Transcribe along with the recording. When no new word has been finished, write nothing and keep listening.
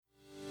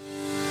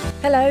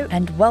Hello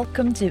and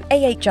welcome to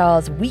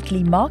AHR's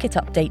weekly market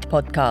update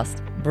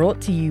podcast, brought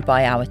to you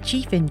by our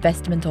Chief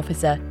Investment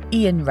Officer,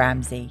 Ian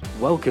Ramsey.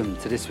 Welcome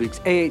to this week's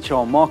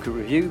AHR market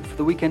review for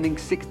the week ending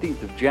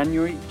 16th of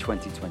January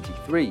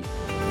 2023.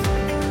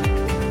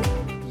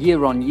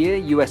 Year-on-year,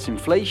 US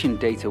inflation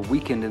data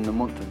weakened in the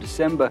month of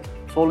December,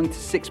 falling to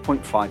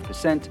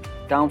 6.5%,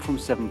 down from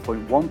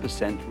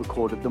 7.1%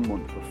 recorded the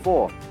month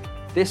before.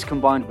 This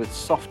combined with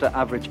softer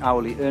average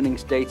hourly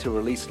earnings data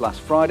released last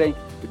Friday,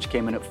 which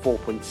came in at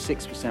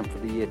 4.6% for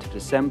the year to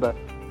December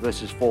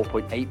versus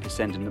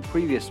 4.8% in the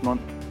previous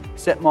month,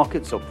 set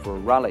markets up for a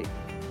rally.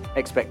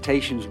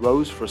 Expectations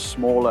rose for a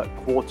smaller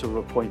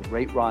quarter-of-a-point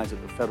rate rise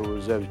at the Federal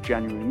Reserve's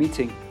January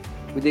meeting,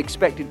 with the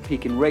expected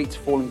peak in rates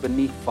falling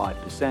beneath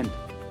 5%.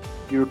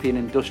 European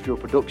industrial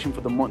production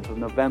for the month of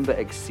November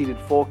exceeded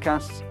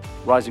forecasts,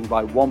 rising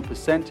by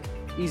 1%,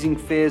 easing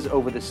fears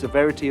over the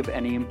severity of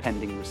any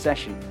impending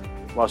recession.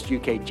 Whilst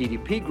UK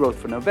GDP growth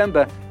for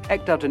November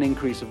eked out an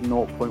increase of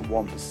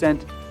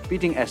 0.1%,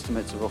 beating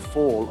estimates of a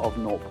fall of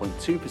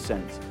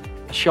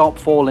 0.2%. A sharp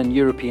fall in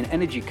European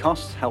energy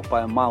costs, helped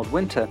by a mild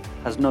winter,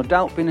 has no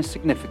doubt been a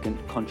significant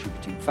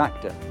contributing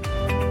factor.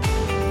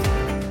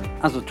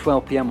 As of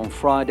 12 p.m. on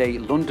Friday,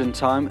 London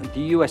time,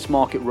 the US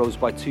market rose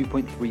by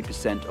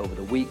 2.3% over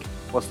the week,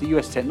 whilst the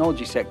US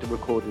technology sector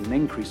recorded an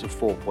increase of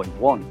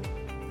 4.1%.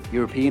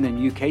 European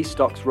and UK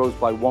stocks rose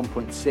by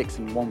 1.6%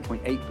 and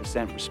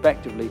 1.8%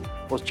 respectively,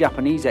 whilst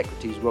Japanese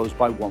equities rose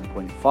by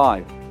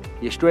 1.5%.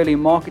 The Australian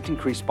market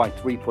increased by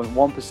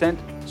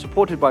 3.1%,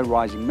 supported by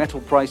rising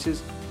metal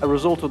prices, a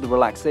result of the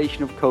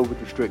relaxation of COVID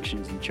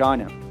restrictions in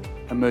China.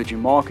 Emerging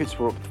markets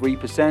were up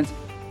 3%,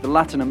 the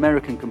Latin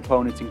American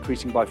component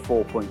increasing by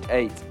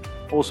 4.8%,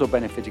 also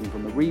benefiting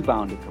from the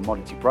rebound in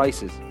commodity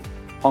prices.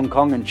 Hong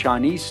Kong and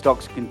Chinese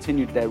stocks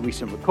continued their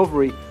recent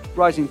recovery,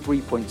 rising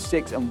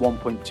 3.6% and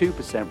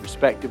 1.2%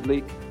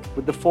 respectively,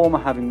 with the former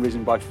having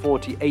risen by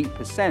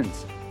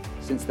 48%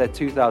 since their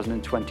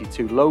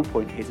 2022 low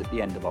point hit at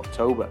the end of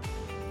October.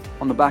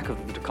 On the back of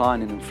the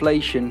decline in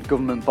inflation,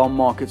 government bond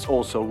markets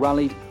also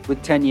rallied,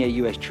 with 10-year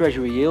US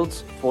Treasury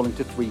yields falling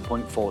to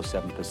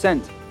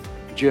 3.47%.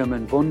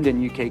 German Bund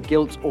and UK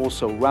gilts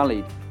also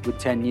rallied, with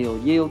 10-year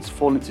yields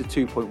falling to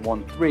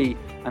 2.13%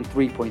 and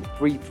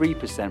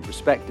 3.33%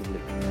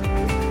 respectively.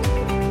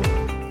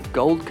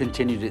 Gold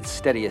continued its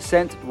steady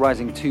ascent,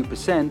 rising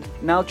 2%,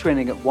 now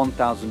trading at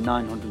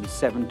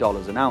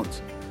 $1,907 an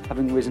ounce,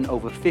 having risen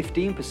over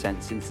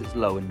 15% since its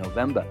low in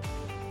November.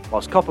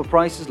 Whilst copper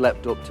prices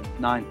leapt up to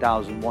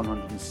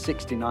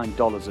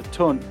 $9,169 a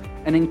tonne,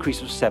 an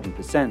increase of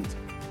 7%.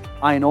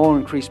 Iron ore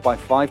increased by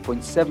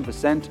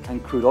 5.7%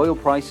 and crude oil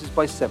prices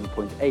by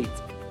 7.8%,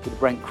 with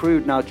Brent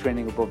crude now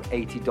trading above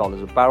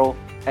 $80 a barrel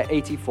at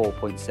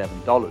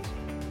 $84.7.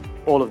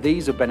 All of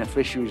these are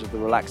beneficiaries of the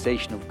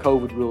relaxation of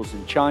COVID rules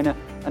in China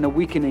and a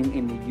weakening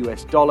in the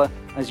US dollar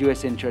as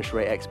US interest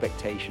rate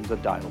expectations are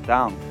dialed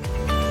down.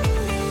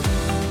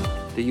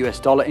 The US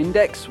dollar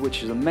index,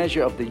 which is a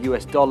measure of the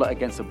US dollar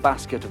against a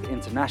basket of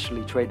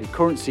internationally traded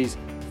currencies,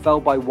 fell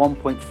by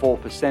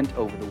 1.4%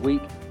 over the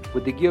week,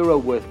 with the euro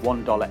worth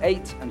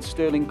 $1.08 and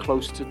sterling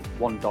close to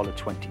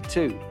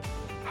 $1.22.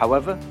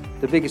 However,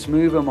 the biggest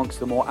move amongst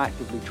the more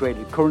actively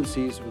traded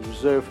currencies was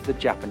reserved for the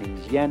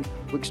Japanese yen,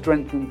 which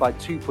strengthened by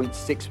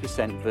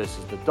 2.6%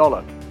 versus the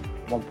dollar,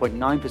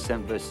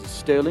 1.9% versus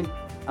sterling,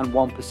 and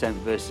 1%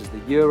 versus the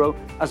euro,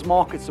 as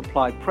markets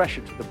applied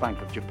pressure to the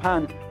Bank of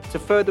Japan to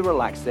further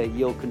relax their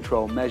yield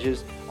control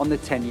measures on the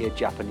 10-year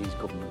Japanese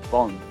government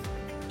bond.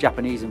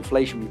 Japanese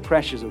inflationary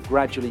pressures have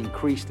gradually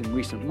increased in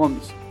recent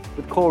months,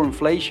 with core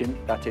inflation,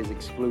 that is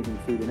excluding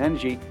food and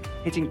energy,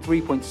 hitting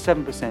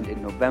 3.7%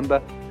 in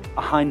November,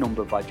 a high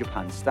number by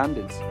Japan's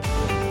standards.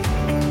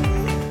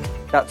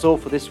 That's all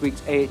for this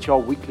week's AHR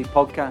Weekly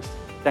Podcast.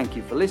 Thank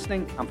you for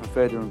listening, and for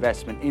further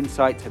investment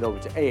insights, head over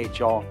to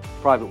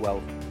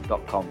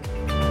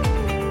ahrprivatewealth.com.